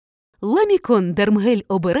Ламікон Дермгель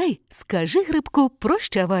обирай, скажи грибку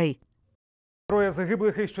прощавай. Троє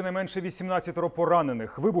загиблих і щонайменше 18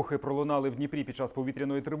 поранених. Вибухи пролунали в Дніпрі під час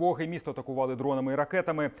повітряної тривоги. Місто атакували дронами і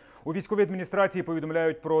ракетами. У військовій адміністрації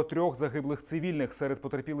повідомляють про 3 загиблих цивільних. Серед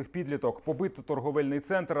потерпілих підліток. Побито торговельний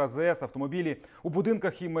центр, АЗС, автомобілі. У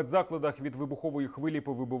будинках і медзакладах від вибухової хвилі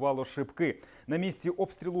повибивало шибки. На місці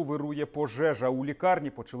обстрілу вирує пожежа. У лікарні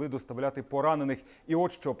почали доставляти поранених. І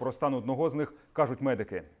от що про стан одного з них кажуть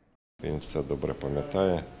медики. Він все добре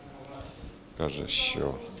пам'ятає. Каже,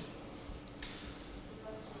 що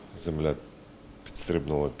земля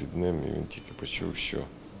підстрибнула під ним, і він тільки почув, що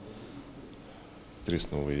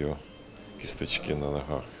тріснули його кісточки на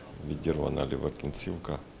ногах. Відірвана ліва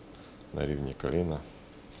кінцівка на рівні коліна.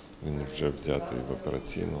 Він вже взятий в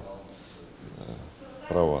операційну.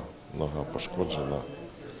 Права нога пошкоджена,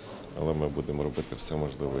 але ми будемо робити все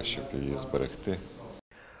можливе, щоб її зберегти.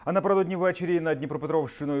 А напередодні ввечері над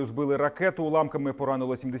Дніпропетровщиною збили ракету. Уламками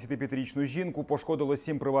поранило 75-річну жінку, пошкодило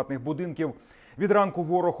 7 приватних будинків. Від ранку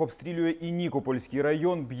ворог обстрілює і Нікопольський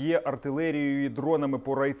район, б'є артилерією і дронами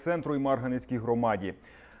по райцентру і Марганецькій громаді.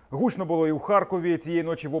 Гучно було і у Харкові. Цієї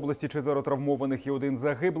ночі в області 4 травмованих і 1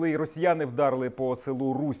 загиблий. Росіяни вдарили по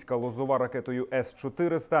селу Руська-Лозова ракетою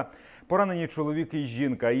С-400. Поранені чоловік і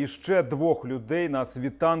жінка. І ще 2 людей на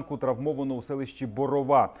світанку травмовано у селищі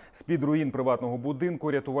Борова. З-під руїн приватного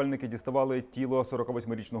будинку рятувальники діставали тіло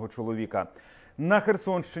 48-річного чоловіка. На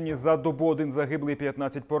Херсонщині за добу 1 загиблий,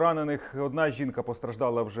 15 поранених. 1 жінка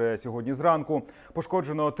постраждала вже сьогодні зранку.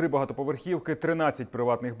 Пошкоджено 3 багатоповерхівки, 13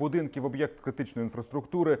 приватних будинків, об'єкт критичної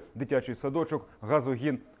інфраструктури, дитячий садочок,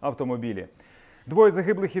 газогін, автомобілі. 2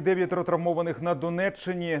 загиблих і 9 травмованих на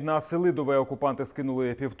Донеччині. На Селидове окупанти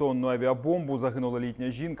скинули півтонну авіабомбу. Загинула літня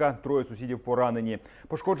жінка, 3 сусідів поранені.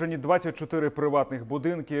 Пошкоджені 24 приватних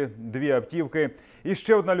будинки, 2 автівки. І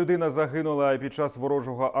ще 1 людина загинула під час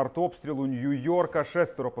ворожого артобстрілу Нью-Йорка.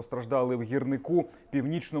 6 постраждали в Гірнику,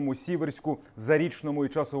 Північному, Сіверську, Зарічному і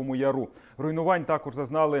Часовому Яру. Руйнувань також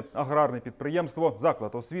зазнали аграрне підприємство,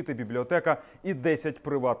 заклад освіти, бібліотека і 10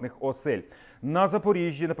 приватних осель. На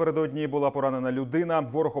Запоріжжі напередодні була поранена людина.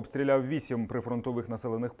 Ворог обстріляв 8 прифронтових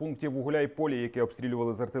населених пунктів. У Гуляйполі, яке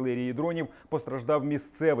обстрілювали з артилерії і дронів, постраждав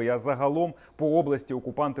місцевий. А загалом по області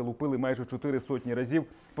окупанти лупили майже 400 разів,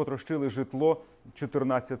 потрощили житло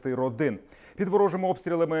 14 родин. Під ворожими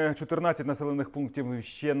обстрілами 14 населених пунктів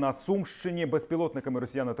ще на Сумщині. Безпілотниками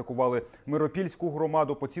росіяни атакували Миропільську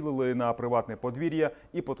громаду, поцілили на приватне подвір'я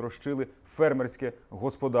і потрощили фермерське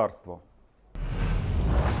господарство.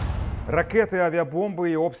 Ракети,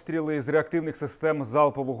 авіабомби і обстріли з реактивних систем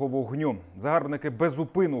залпового вогню. Загарбники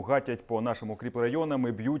безупину гатять по нашим укріпрайонам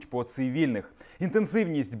і б'ють по цивільних.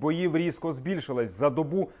 Інтенсивність боїв різко збільшилась. За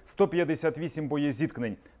добу 158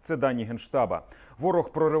 боєзіткнень. Це дані Генштаба.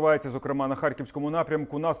 Ворог проривається, зокрема, на Харківському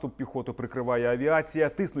напрямку. Наступ піхоту прикриває авіація.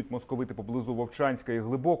 Тиснуть московити поблизу Вовчанська і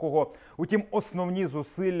Глибокого. Утім, основні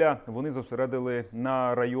зусилля вони зосередили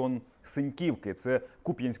на район Синьківки. Це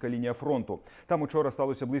Куп'янська лінія фронту. Там учора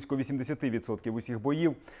сталося близько 80% усіх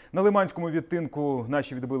боїв. На Лиманському відтинку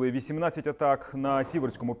наші відбили 18 атак, на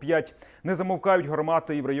Сіверському – 5. Не замовкають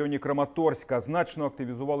гармати і в районі Краматорська. Значно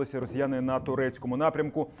активізувалися росіяни на Торецькому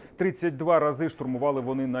напрямку. 32 рази штурмували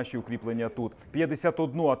вони наші укріплення тут.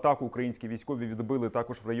 51 атаку українські військові відбили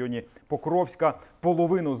також в районі Покровська.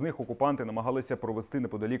 Половину з них окупанти намагалися провести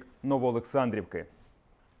неподалік Новоолександрівки.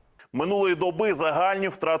 Минулої доби загальні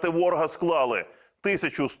втрати ворога склали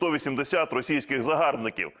 1180 російських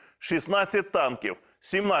загарбників, 16 танків,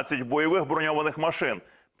 17 бойових броньованих машин,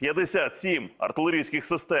 57 артилерійських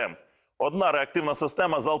систем, 1 реактивна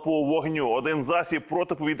система залпового вогню, 1 засіб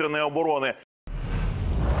протиповітряної оборони.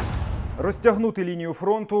 Розтягнути лінію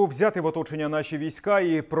фронту, взяти в оточення наші війська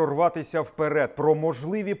і прорватися вперед. Про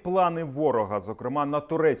можливі плани ворога, зокрема на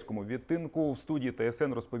турецькому відтинку, в студії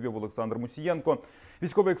ТСН розповів Олександр Мусієнко.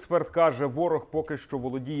 Військовий експерт каже, ворог поки що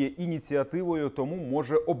володіє ініціативою, тому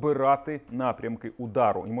може обирати напрямки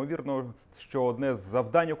удару. Ймовірно, що одне з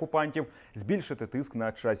завдань окупантів – збільшити тиск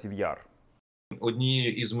на Часів Яр.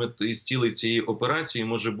 Однією із цілей цієї операції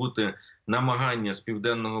може бути намагання з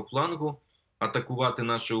південного флангу атакувати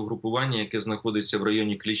наше угрупування, яке знаходиться в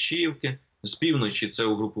районі Кліщіївки. З півночі це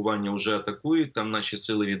угрупування вже атакують, там наші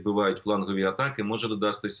сили відбивають флангові атаки, може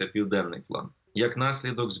додастися південний фланг. Як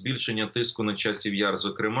наслідок збільшення тиску на Часів Яр,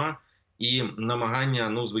 зокрема, і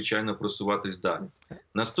намагання, звичайно, просуватись далі.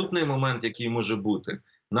 Наступний момент, який може бути,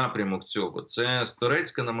 напрямок цього, це з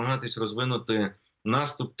Торецька намагатись розвинути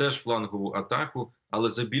наступ, теж флангову атаку, але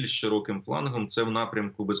за більш широким флангом, це в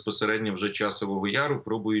напрямку безпосередньо вже Часового Яру,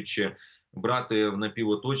 пробуючи брати в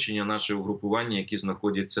напівоточення наше угрупування, які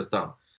знаходяться там.